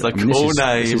 That is a cool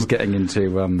name. This is getting into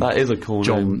that is a cool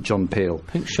name. John Peel.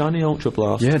 Pink Shiny Ultra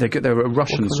Blast. Yeah, they're a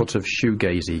Russian sort of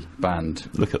shoegazy band.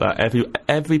 Look at that.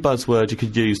 Every buzzword you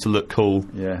could use to look cool.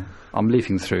 Yeah. I'm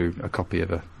leafing through a copy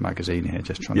of a magazine here,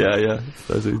 just trying to... Yeah.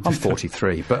 I'm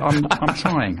 43, but I'm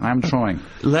trying. I am trying.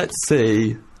 Let's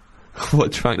see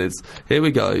what track it is. Here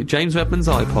we go. James Redmond's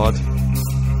iPod.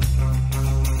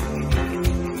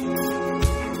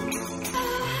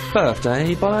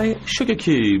 Birthday by Sugar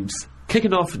Cubes.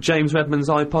 Kicking off James Redmond's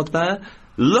iPod there.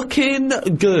 Looking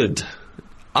good.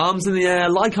 Arms in the air,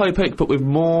 like Hopic, but with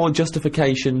more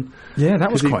justification. Yeah, that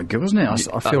was quite good, wasn't it?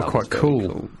 I feel quite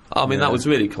cool. I mean, that was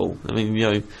really cool. I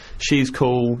mean, she's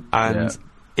cool, and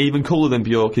even cooler than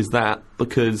Björk is that,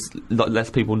 because less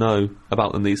people know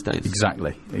about them these days.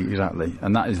 Exactly.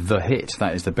 And that is the hit.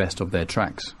 That is the best of their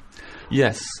tracks.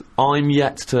 Yes, I'm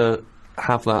yet to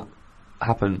have that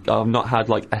happen. I've not had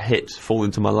like a hit fall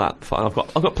into my lap. I've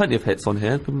got plenty of hits on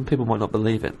here. People might not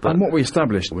believe it, but and what we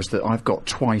established was that I've got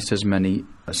twice as many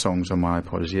songs on my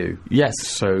iPod as you. Yes.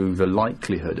 So the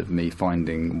likelihood of me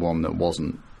finding one that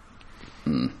wasn't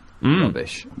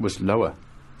rubbish was lower.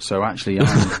 So actually,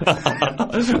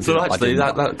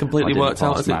 that completely worked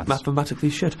out as it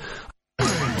mathematically should.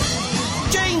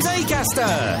 James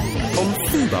Acaster on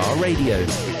Fubar Radio.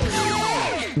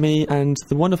 Me and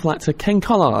the wonderful actor Ken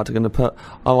Collard are going to put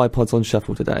our iPods on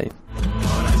shuffle today.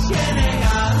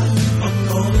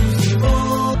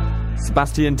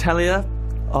 Sebastian Tellier,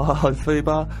 our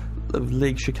Fubar of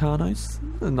League Chicanos.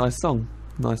 A nice song,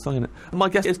 isn't it? My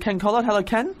guest is Ken Collard. Hello,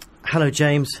 Ken. Hello,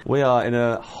 James. We are in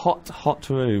a hot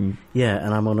room. Yeah,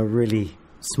 and I'm on a really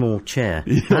small chair.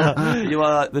 You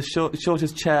are the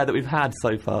shortest chair that we've had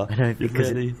so far. I know, because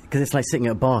it's like sitting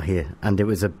at a bar here, and it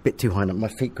was a bit too high. My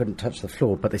feet couldn't touch the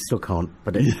floor, but they still can't.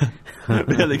 But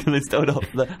really, can they still not?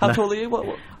 How tall are you?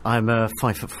 What? I'm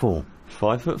 5'4".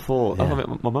 5'4". Yeah. I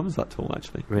mean, my mum's that tall,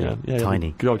 actually. Really? Yeah,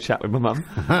 tiny. Good old chat with my mum.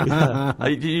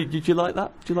 Do you like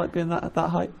that? Do you like being that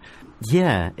height?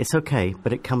 Yeah, it's okay,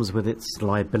 but it comes with its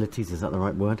liabilities. Is that the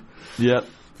right word? Yeah.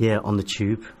 Yeah, on the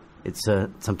tube. It's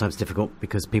sometimes difficult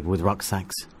because people with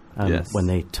rucksacks, when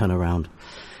they turn around,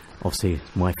 obviously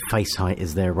my face height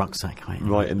is their rucksack height.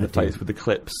 Right in the face with the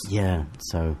clips. Yeah,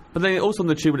 so. But then also on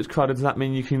the tube when it's crowded, does that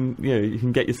mean you can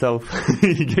get yourself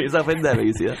in there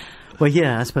easier? Well,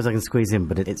 yeah, I suppose I can squeeze in,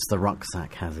 but it's the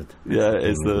rucksack hazard. Yeah,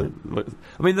 it's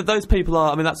I mean, those people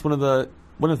are. I mean, that's one of the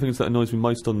things that annoys me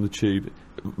most on the tube,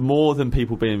 more than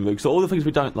people being rude. So all the things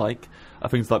we don't like are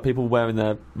things like people wearing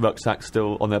their rucksacks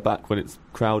still on their back when it's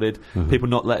crowded, people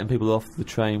not letting people off the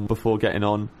train before getting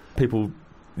on, people,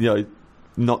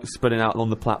 not spreading out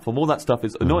on the platform. All that stuff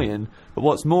is annoying. But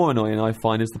what's more annoying, I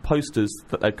find, is the posters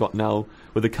that they've got now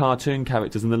with the cartoon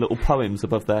characters and the little poems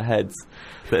above their heads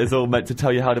that is all meant to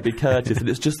tell you how to be courteous, and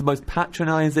it's just the most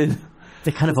patronising.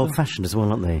 They're kind of old-fashioned as well,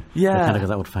 aren't they? Yeah. They kind of got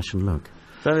that old-fashioned look.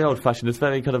 Very old-fashioned. It's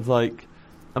very kind of like...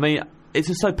 I mean, it's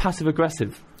just so passive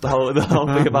aggressive. The whole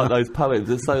thing about those poems.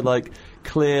 It's so like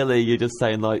clearly you're just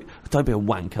saying like, don't be a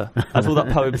wanker. That's all that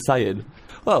poem's saying.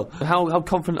 Well, how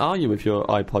confident are you with your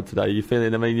iPod today? Are you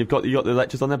feeling? I mean, you've got the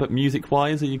lectures on there, but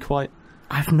music-wise, are you quite?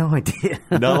 I have no idea.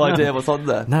 No idea what's on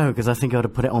there. No, because I think I would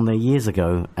have put it on there years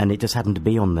ago, and it just happened to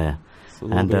be on there.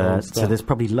 And so there's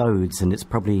probably loads, and it's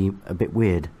probably a bit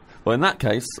weird. Well, in that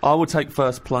case, I will take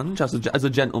first plunge as a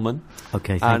gentleman.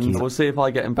 Okay, thank you. And we'll see if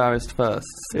I get embarrassed first.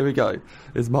 Here we go.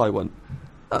 Here's my one.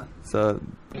 So,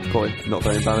 boy, not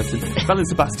very embarrassing. Belle and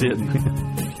Sebastian.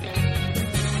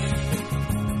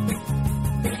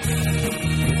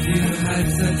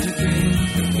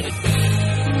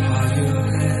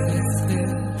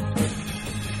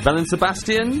 Belle and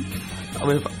Sebastian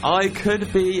with I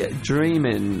Could Be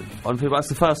Dreamin'. That's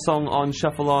the first song on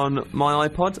Shuffle on my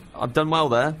iPod. I've done well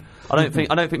there. I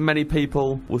don't think many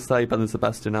people will say Belle and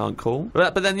Sebastian aren't cool.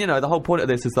 But then, you know, the whole point of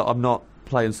this is that I'm not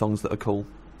playing songs that are cool,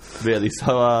 really.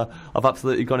 So I've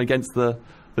absolutely gone against the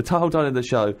whole tone of the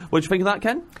show. What do you think of that,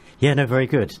 Ken? Yeah, no, very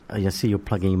good. I see you're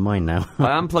plugging in mine now.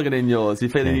 I am plugging in yours. You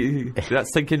feeling that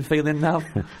sinking feeling now?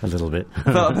 A little bit.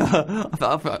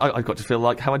 I got to feel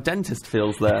like how a dentist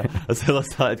feels there until I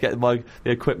started getting the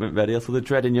equipment ready. I saw the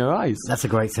dread in your eyes. That's a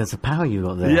great sense of power you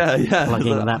got there. Yeah.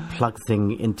 Plugging that plug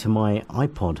thing into my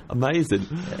iPod. Amazing.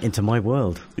 Into my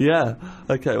world. Yeah.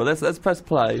 Okay. Well, let's press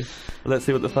play. Let's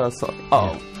see what the first song.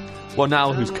 Oh. Well,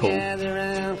 now who's cool?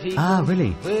 Ah,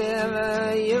 really?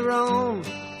 Wherever you roam,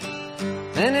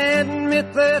 and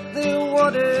admit that the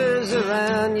waters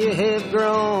around you have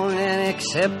grown, and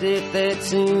accept it that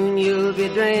soon you'll be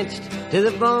drenched to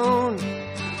the bone.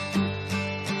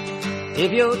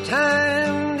 If your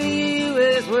time to you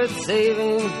is worth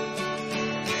saving,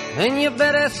 then you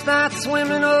better start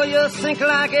swimming or you'll sink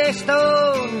like a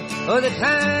stone, or the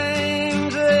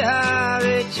times they are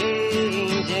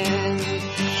a-changing.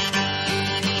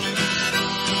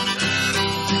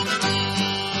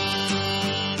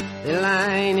 The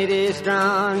line it is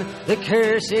drawn, the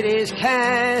curse it is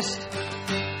cast.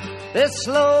 The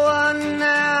slow one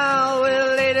now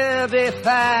will later be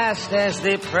fast, as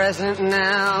the present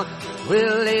now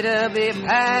will later be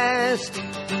past.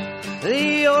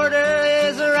 The order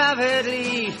is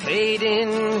rapidly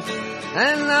fading,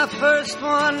 and the first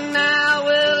one now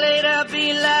will later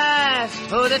be last,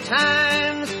 for the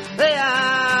times they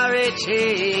are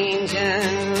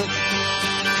a-changing.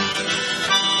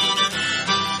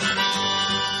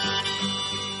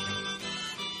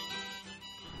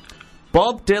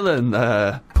 Bob Dylan,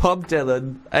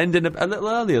 ending a little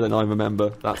earlier than I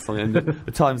remember that song ended.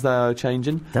 The times they are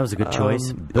changing. That was a good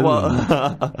choice.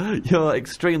 Well, you're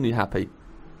extremely happy.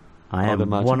 I am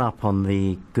one up on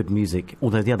the good music,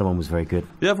 although the other one was very good.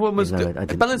 The other one was good.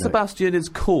 Belle and Sebastian is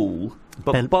cool.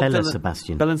 But Belle and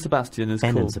Sebastian. Belle and Sebastian is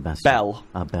Ben cool. and Sebastian. Belle.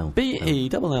 Belle.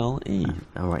 B-E-L-L-E.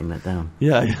 I'm writing that down.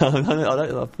 Yeah, I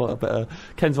thought I better.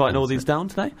 Ken's writing all these down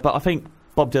today. But I think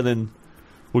Bob Dylan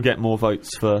will get more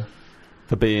votes for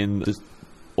being just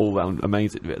all-round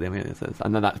amazing, really. I mean,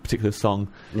 and then that particular song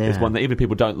is one that even if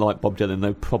people don't like Bob Dylan,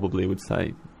 they probably would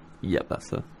say, yep,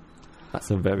 that's a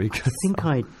very good song. I think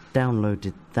I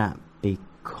downloaded that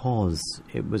because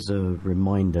it was a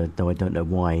reminder, though I don't know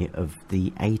why, of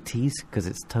the 80s, because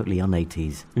it's totally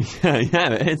un-80s.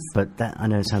 yeah, it is. But that, I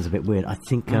know it sounds a bit weird. I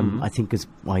think as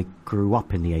I grew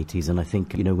up in the 80s, and I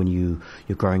think, you know, when you're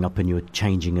growing up and you're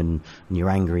changing and you're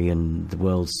angry and the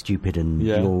world's stupid and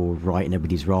you're right and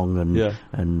everybody's wrong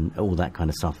and all that kind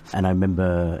of stuff. And I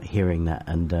remember hearing that,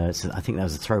 and so I think that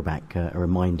was a throwback, a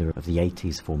reminder of the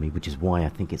 80s for me, which is why I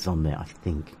think it's on there, I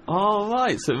think. Oh,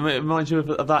 right. So it reminds you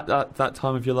of that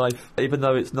time of your life, even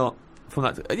though it's not from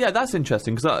that. Yeah, that's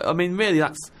interesting, because I mean, really,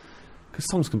 that's because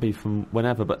songs can be from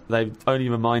whenever, but they only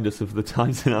remind us of the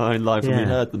times in our own life when we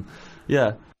heard them.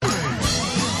 Yeah.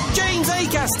 James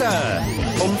Acaster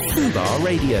on Fubar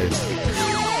Radio.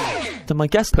 So my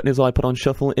guest putting his iPod on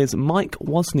shuffle is Mike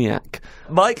Wozniak.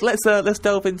 Mike, let's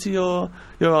delve into your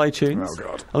iTunes. Oh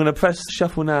God! I'm going to press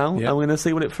shuffle now, and we're going to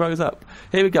see what it throws up.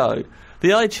 Here we go. The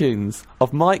iTunes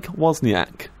of Mike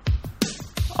Wozniak.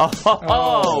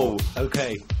 Oh,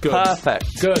 okay, good, perfect,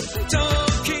 good.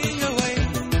 Talking away.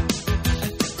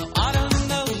 I don't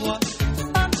know what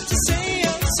to say.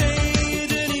 I'll say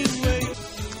it anyway.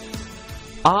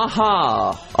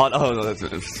 Aha!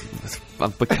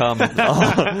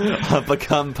 I've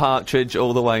become Partridge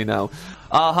all the way now.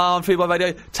 Aha! On Freeway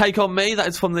Radio. Take on Me. That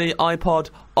is from the iPod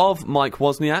of Mike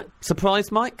Wozniak.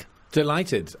 Surprised, Mike?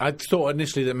 Delighted. I thought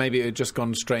initially that maybe it had just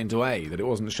gone straight away, that it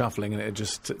wasn't shuffling, and it had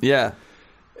just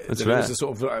That's right. It was a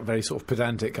sort of very sort of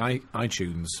pedantic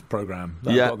iTunes program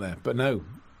that I got there, but no,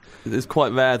 it's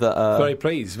quite rare that. Very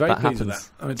pleased with that.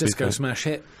 I mean, disco fair. smash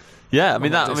hit. Yeah, I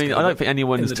mean, On the I disco, don't think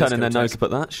anyone's in the turning their discotheque. nose up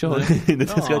at that, surely, in the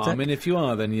discotheque. I mean, if you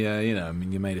are, then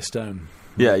you're made of stone.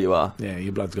 Yeah, you are. Yeah,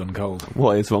 your blood's gone cold.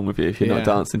 What is wrong with you if you're not Yeah,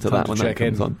 dancing to time that to when that check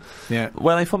comes in. on? Yeah.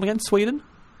 Where are they from again? Sweden?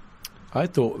 I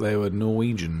thought they were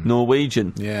Norwegian.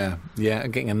 Norwegian. Yeah,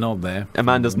 I'm getting a nod there.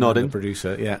 Amanda's from nodding. The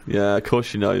producer, yeah. Yeah, of course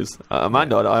she knows.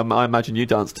 Amanda, I imagine you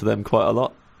danced to them quite a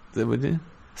lot, wouldn't you?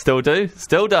 Still do?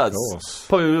 Still does. Of course.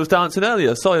 Probably was dancing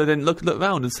earlier. Sorry, I didn't look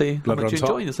around and see Blood how much runs you're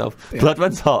enjoying hot. yourself. Yeah. Blood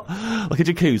runs hot. Like a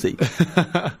jacuzzi.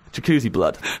 Jacuzzi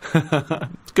blood.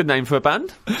 It's a good name for a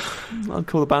band. I'd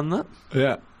call the band that.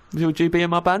 Yeah. Would you be in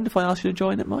my band if I asked you to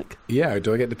join it, Mike? Yeah,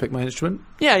 do I get to pick my instrument?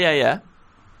 Yeah.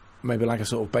 Maybe like a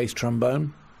sort of bass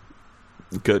trombone?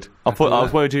 Good. I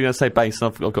was worried you were going to say bass,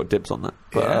 and I've got dibs on that.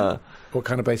 But, Yeah. What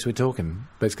kind of bass are we talking?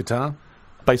 Bass guitar?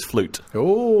 bass flute.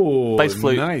 Oh, Bass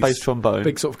flute, nice. bass trombone.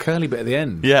 Big sort of curly bit at the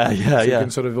end. Yeah. So you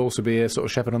can sort of also be a sort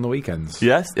of shepherd on the weekends.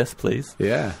 Yes, please.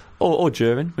 Yeah. Or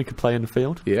during, we could play in the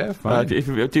field. Yeah, fine. If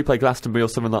you do play Glastonbury or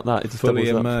something like that, it's Fully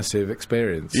immersive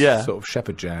experience. Yeah. Sort of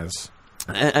shepherd jazz.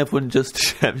 Everyone just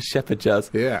shepherd jazz.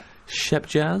 Yeah. Shep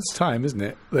jazz? It's time, isn't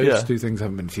it? Those two things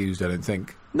haven't been fused, I don't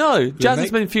think. No, jazz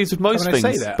has been fused with most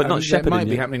things, but not shepherding. It might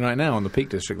be happening right now on the Peak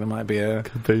District. There might be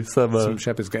some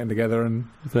shepherds getting together and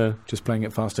just playing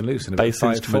it fast and loose in a bass bit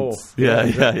 5/4. instruments.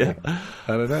 Yeah.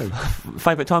 I don't know.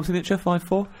 Favourite time signature,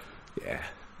 5/4?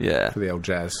 Yeah. For the old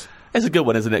jazz. It's a good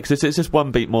one, isn't it? Because it's just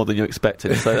one beat more than you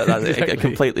expected, so it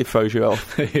completely throws you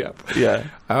off. Yep. Yeah.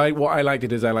 What I liked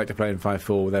it is I like to play in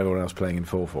 5/4 with everyone else playing in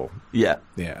 4/4. Yeah.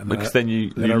 Yeah. Because then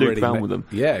you loop round with them.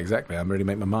 Yeah, exactly. I'm ready to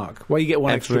make my mark. Well, you get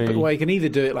one extra. Well, you can either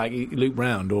do it like you loop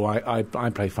round, or I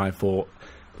play 5/4.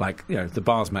 Like the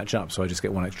bars match up, so I just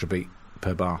get one extra beat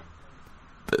per bar.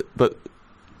 But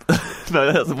no,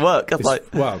 that doesn't work. You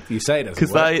say it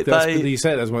doesn't work. You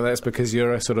say it doesn't work. That's because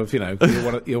you're a sort of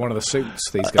you're one of the suits.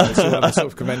 These guys, you're one of the sort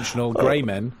of conventional grey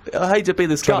men. I hate to be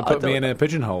this guy. Trying to put me in a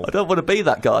pigeonhole. I don't want to be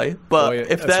that guy. But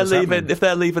if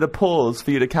they're leaving a pause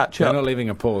for you to catch up, they're not leaving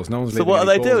a pause. No one's. So what are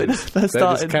they doing? They're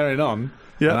just carrying on.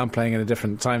 Yeah. And I'm playing in a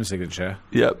different time signature.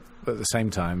 Yep. At the same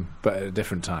time, but at a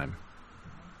different time.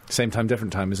 Same time,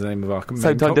 different time is the name of our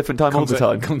Same time, different time all the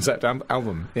time. Concept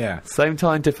album, yeah. Same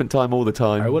time, different time all the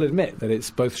time. I will admit that it's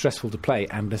both stressful to play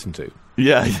and listen to.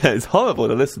 Yeah, it's horrible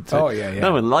to listen to. Oh, yeah.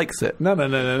 No one likes it. No.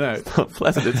 It's not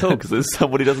pleasant at all because there's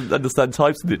somebody who doesn't understand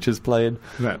type signatures playing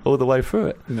all the way through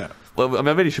it. No. Well,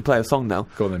 I really should play a song now.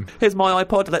 Go on then. Here's my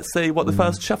iPod. Let's see what the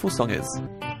first shuffle song is.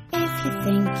 If you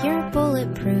think you're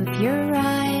bulletproof, you're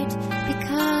right,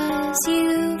 because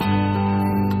you...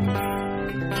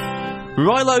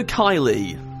 Rilo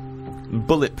Kiley,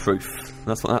 Bulletproof.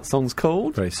 That's what that song's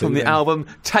called. Very From the album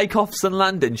Takeoffs and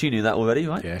Landings. You knew that already,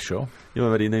 right? Yeah, sure. You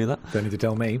already knew that. Don't need to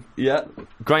tell me. Yeah.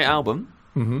 Great album.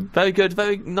 Mm-hmm. Very good,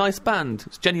 very nice band.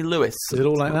 It's Jenny Lewis. Is it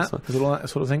all like that? Is it all that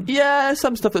sort of thing? Yeah,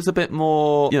 some stuff that's a bit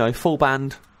more, full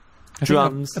band.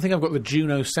 Drums. I think I've got the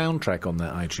Juno soundtrack on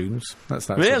that iTunes. That's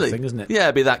that really? sort of thing, isn't it? Yeah,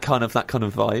 it'd be that kind of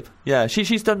vibe. Yeah,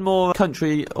 she's done more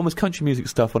almost country music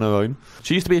stuff on her own.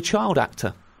 She used to be a child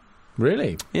actor.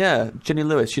 Really? Yeah, Jenny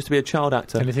Lewis used to be a child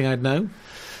actor. Anything I'd know?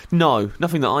 No,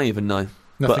 nothing that I even know.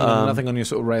 Nothing on your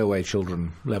sort of railway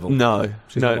children level. No,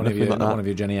 she's not one of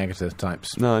your Jenny Agutter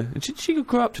types. No, she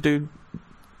grew up to do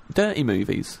dirty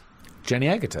movies. Jenny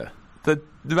Agutter, the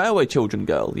railway children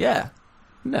girl. Yeah.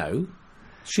 No.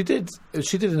 She did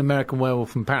an American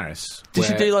Werewolf in Paris. Did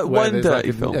she do one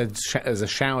dirty film? As a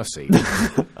shower scene.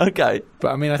 Okay.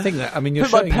 But I mean, I think that you're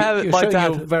showing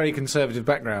your very conservative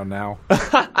background now.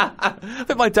 I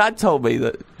think my dad told me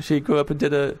that she grew up and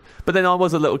did but then I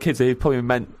was a little kid, so he probably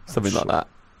meant something like that.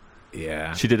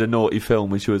 Yeah. She did a naughty film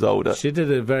when she was older. She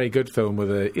did a very good film with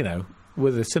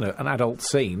an adult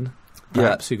scene.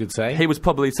 Perhaps you could say. He was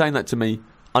probably saying that to me,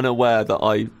 unaware that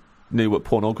I knew what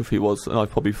pornography was, and I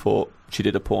probably thought she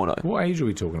did a porno. What age are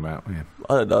we talking about? Yeah.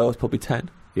 I don't know. I was probably 10.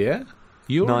 Yeah,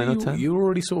 9 or 10. You were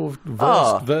already sort of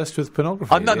versed with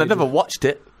pornography. I've never watched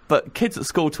it, but kids at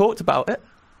school talked about it.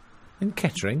 In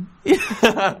Kettering?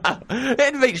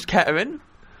 It reached Kettering.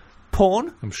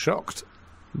 Porn. I'm shocked.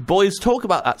 Boys talk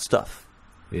about that stuff.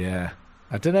 Yeah.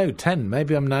 I don't know, 10.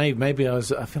 Maybe I'm naive. Maybe I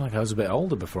feel like I was a bit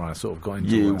older before I sort of got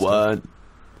into You weren't.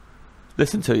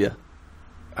 Listen to you.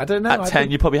 I don't know. At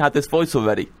 10, you probably had this voice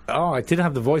already. Oh, I did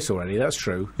have the voice already, that's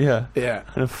true. Yeah. Yeah.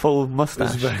 And a full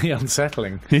moustache. It was very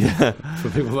unsettling. Yeah. For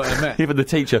people that I met. Even the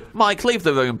teacher. Mike, leave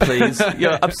the room, please.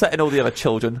 You're upsetting all the other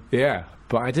children. Yeah,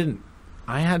 but I didn't.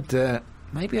 I had,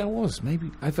 maybe I was. Maybe.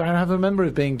 I remember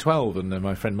it being 12 and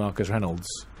my friend Marcus Reynolds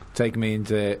taken me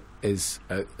into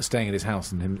staying at his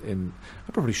house, and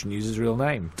I probably shouldn't use his real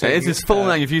name. It is his full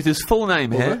name. You've used his full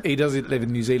name here. He does live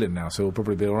in New Zealand now, so we'll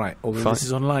probably be all right. Although this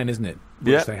is online, isn't it?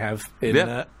 Yeah. Which they have in...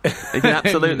 You can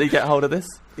absolutely get hold of this.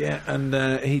 Yeah, and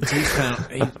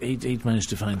he'd managed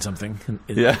to find something.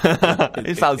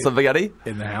 He found something, had he?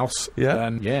 In the house.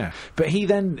 Yeah. But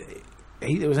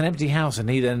it was an empty house, and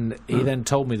he then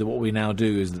told me that what we now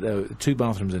do is that there were 2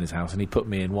 bathrooms in his house, and he put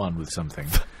me in one with something.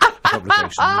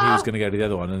 Publication. And he was going to go to the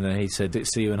other one, and then he said,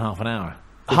 "See you in half an hour."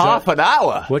 An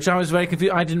hour? Which I was very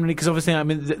confused. I didn't really, because obviously, I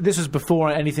mean, this was before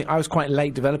anything. I was quite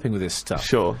late developing with this stuff.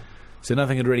 Sure. So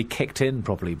nothing had really kicked in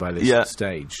properly by this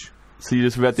stage. So you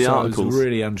just read the articles. I was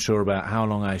really unsure about how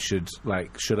long I should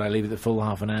I leave it the full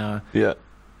half an hour? Yeah.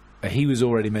 He was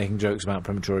already making jokes about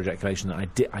premature ejaculation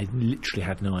that I literally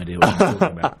had no idea what he was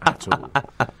talking about at all.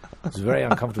 It was a very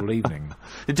uncomfortable evening.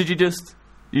 Did you just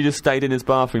stayed in his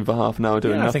bathroom for half an hour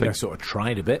doing nothing? I think I sort of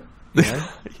tried a bit. You know?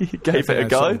 You gave it a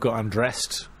go? Sort of got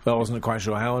undressed. But I wasn't quite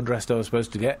sure how undressed I was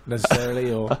supposed to get,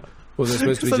 necessarily, or was I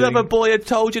supposed to be doing... another boy had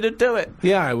told you to do it.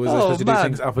 Yeah, I was supposed to do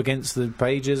things up against the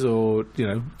pages, or,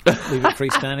 leave it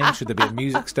freestanding. Should there be a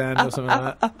music stand or something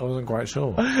like that? I wasn't quite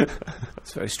sure.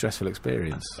 It's a very stressful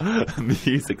experience.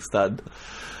 Music stand.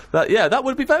 That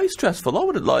would be very stressful. I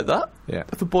wouldn't like that. Yeah.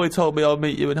 If a boy told me I'll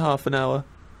meet you in half an hour.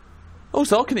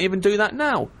 Also, I couldn't even do that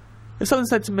now. If someone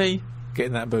said to me... Get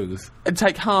in that booth. And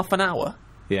take half an hour.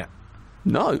 Yeah.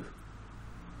 No.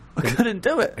 I couldn't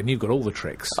do it. And you've got all the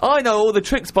tricks. I know all the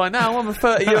tricks by now. I'm a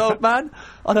 30-year-old man.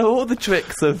 I know all the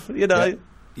tricks of, Yep.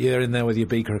 You're in there with your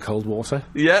beaker of cold water.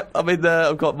 Yep, I'm in there.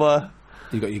 I've got my...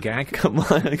 You got your gag.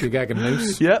 Your gag and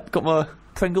noose. Yep, got my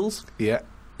Pringles. Yeah.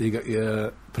 You got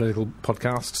your political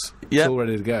podcasts. Yep. It's all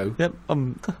ready to go. Yep.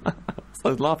 I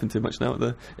was laughing too much now at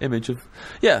the image of...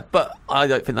 Yeah, but I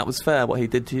don't think that was fair, what he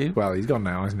did to you. Well, he's gone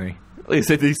now, hasn't he? He's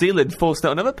in New Zealand, forced it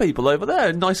on other people over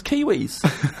there, nice Kiwis.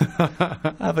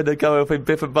 Having to go up in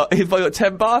different... He's got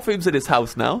 10 bathrooms in his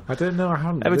house now. I don't know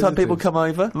how... Every time people come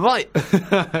over. Right.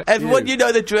 Everyone, you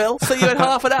know the drill. See you in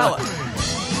half an hour.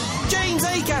 James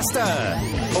Acaster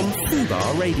on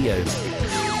Fubar Radio.